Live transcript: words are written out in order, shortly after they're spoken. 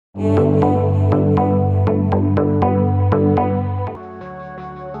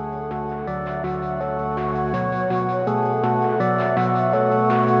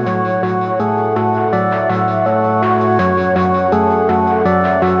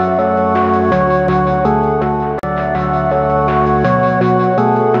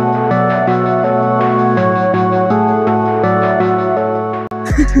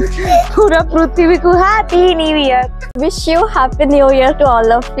पूरा पृथ्वी को happy new year. Wish you happy new year to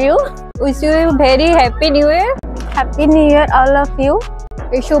all of you. Wish you very happy new year. Happy new year all of you.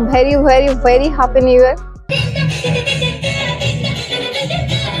 Wish you very very very happy new year.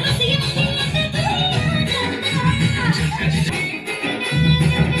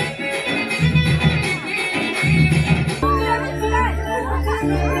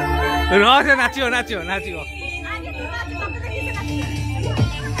 नाचियो नाचियो नाचियो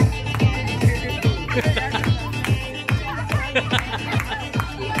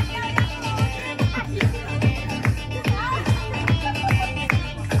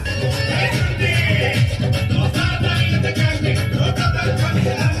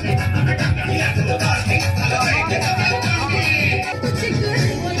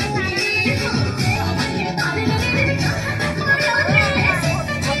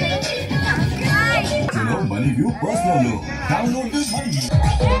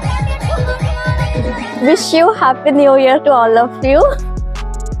Wish you happy new year to all of you.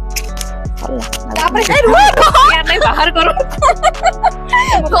 बाहर करो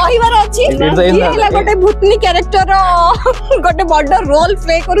कहिबार अछि गोटे भूतनी character गोटे बड़ role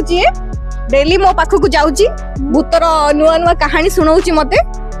play करूची daily मो पाखु को जाउची भूतर नुआ नुआ कहानी सुनाउची मते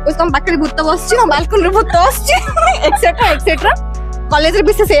तम पाखरे भूत बसची हम बालकनी रे भूत बसची एक्सेट्रा एक्सेट्रा कॉलेज रे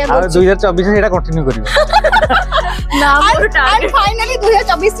विशेष 2024 से एटा कंटिन्यू करियो ना मोर टारगेट फाइनली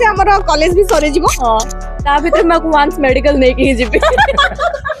 2024 से हमर कॉलेज भी सरे जिवो हां ता भीतर मैं वांस मेडिकल नै के जिबे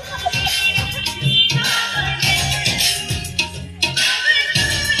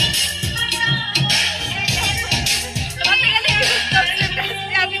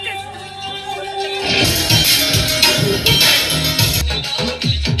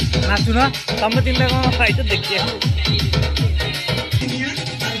नाचुना तम तीन को फाइट देखिए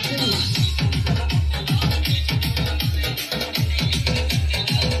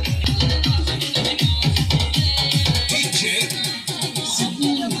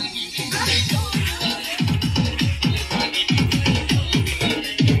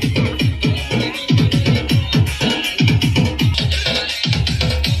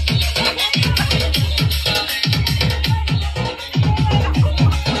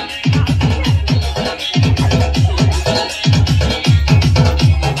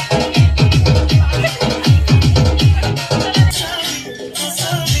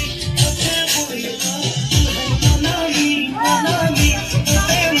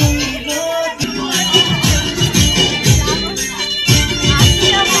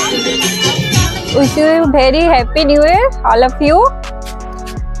Wish you very happy new year all of you.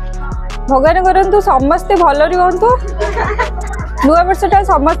 भगवान करंतु समस्ते भल रुहंतु नुआ वर्षटा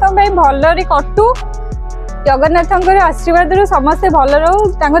समस्त भल कटु जगन्नाथ आशीर्वाद समस्ते भल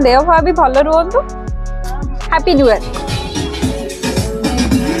रहू देह भा भी भल रुहंतु happy new year.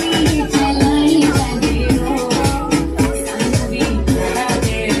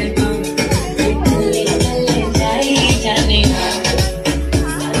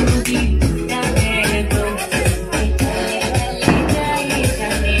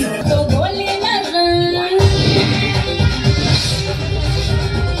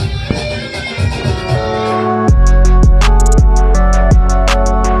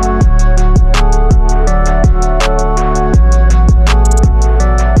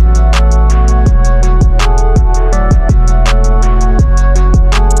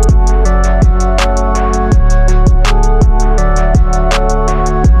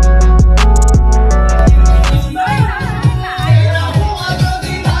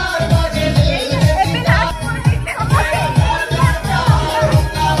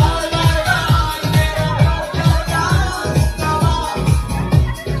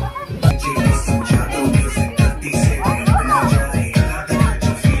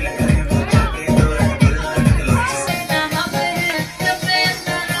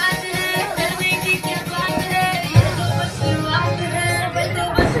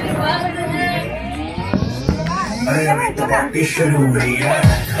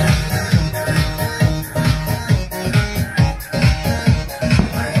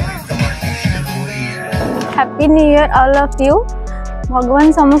 Happy new year all of you.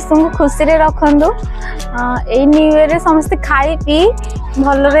 भगवान समस्त को खुशी रे रखंदो ए न्यू ईयर रे समस्त खाई पी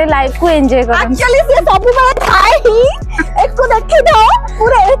भल रे लाइफ को एंजॉय करन। एक्चुअली से सब बात खाए ही एक को देखि दो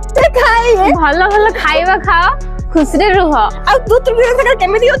पूरा नुहे भल भल खाइबा खाओ खुश रे रुह आ तू त्रिभुवन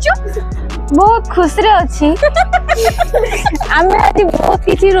केमिति अछु बहुत खुश रे अछि आमे आज बहुत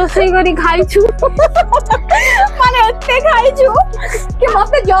किछि रोसई करी खाइछु माने एते खाइछु कि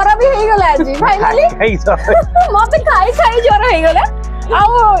मते ज्वर भी हे गेला आज फाइनली मते खाई खाई ज्वर हे गेला आ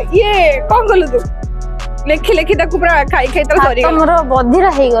ये कोन गलु तू लेखि लेखि ताकू पूरा खाई खाई तो सरी हमर बधिर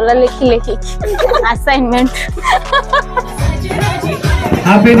हे गेला लेखि लेखि असाइनमेंट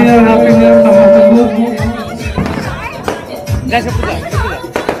हैप्पी न्यू ईयर समस्त जैसे पूजा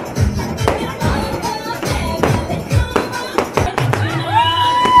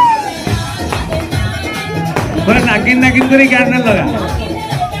पूरा नागिन नागिन करी गाना लगा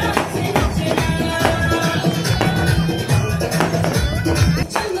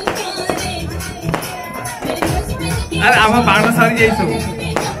अरे आम बाण सारी जाई सब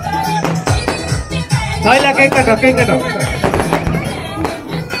सइला केक काटो केक काटो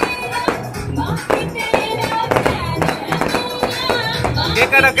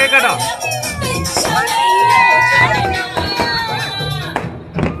केक काटो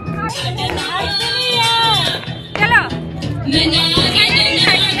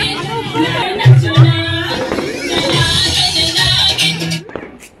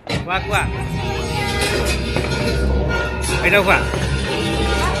Qua qua. Ở đâu qua?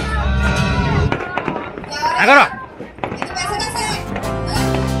 À có rồi.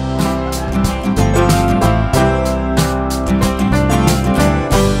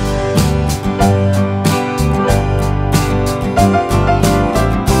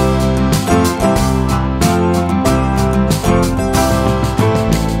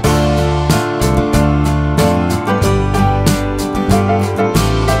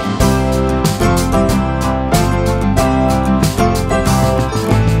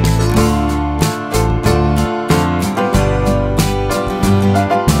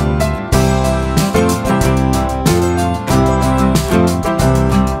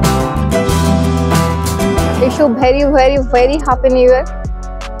 very very very happy new year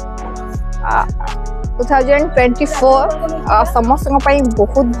 2024 समस्त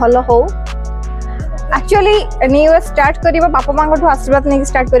बहुत भल हो एक्चुअली न्यू इयर स्टार्ट करबा बापा मां को आशीर्वाद नहीं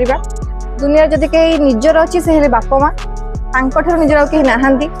स्टार्ट करबा दुनिया जदि कहीं निजर अच्छी से बापा मां तांको निजर कहीं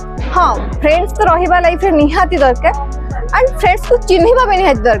नहांती हाँ फ्रेंड्स तो रहिबा लाइफ रे निहाती दरकार एंड फ्रेंड्स को चिन्हिबा भी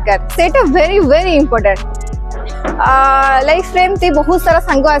निहाती दरकार सेटा वेरी वेरी इंपोर्टेंट लाइफ रे एमती बहुत सारा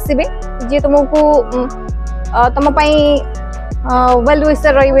सांग आसीबे जे तुमको तुम वेल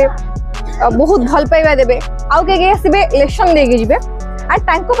विशर रहिबे बहुत भल पाइबा देबे आउ के आसीबे लेसन देके जिबे आ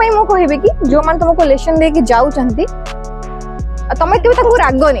तांको पई मो कहबे कि जो मान तुमको लेसन देके जाउ चंती तमे केबे तांको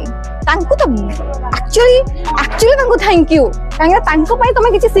राग नहीं तांको तो एक्चुअली तांको थैंक यू काहे तांको पई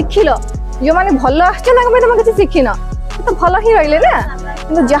तमे किछि सिखिलो जो माने भलो आछे तांको पई तमे किछि सिखिनो तो भलो ही रहिले ना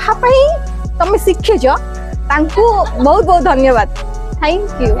किंतु जहा पई तमे सिखिजो तांको बहुत बहुत धन्यवाद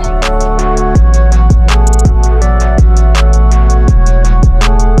थैंक यू